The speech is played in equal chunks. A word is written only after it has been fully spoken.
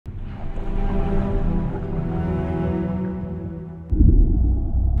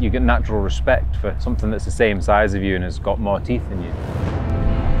You get natural respect for something that's the same size of you and has got more teeth than you.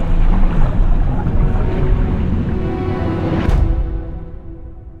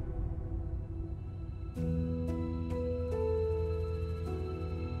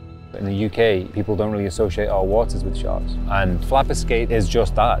 In the UK, people don't really associate our waters with sharks. And flapper skate is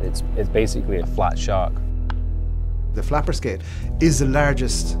just that. It's basically a flat shark. The flapper skate is the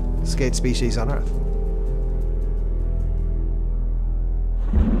largest skate species on Earth.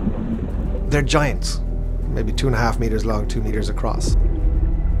 They're giants, maybe 2.5 meters long, 2 meters across.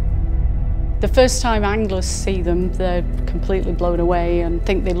 The first time anglers see them, they're completely blown away and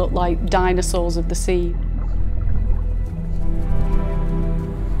think they look like dinosaurs of the sea.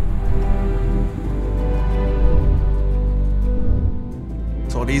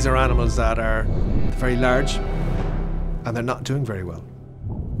 So these are animals that are very large and they're not doing very well.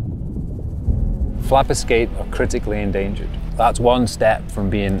 Flapper skate are critically endangered. That's one step from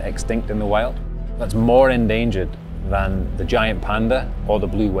being extinct in the wild. That's more endangered than the giant panda or the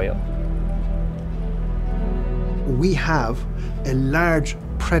blue whale. We have a large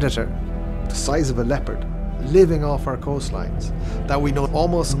predator, the size of a leopard, living off our coastlines that we know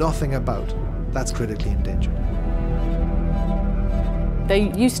almost nothing about. That's critically endangered.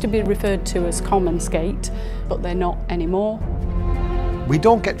 They used to be referred to as common skate, but they're not anymore. We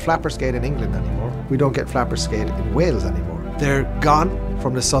don't get flapper skate in England anymore. We don't get flapper skate in Wales anymore. They're gone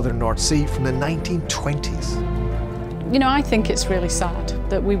from the southern North Sea from the 1920s. You know, I think it's really sad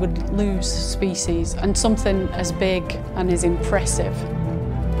that we would lose species and something as big and as impressive.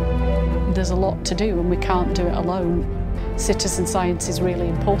 There's a lot to do and we can't do it alone. Citizen science is really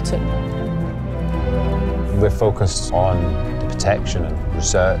important. We're focused on the protection and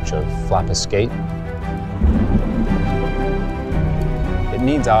research of flapper skate. It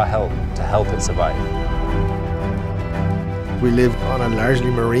needs our help to help it survive. We live on a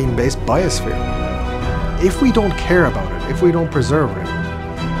largely marine-based biosphere. If we don't care about it, if we don't preserve it,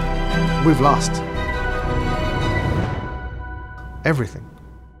 we've lost everything.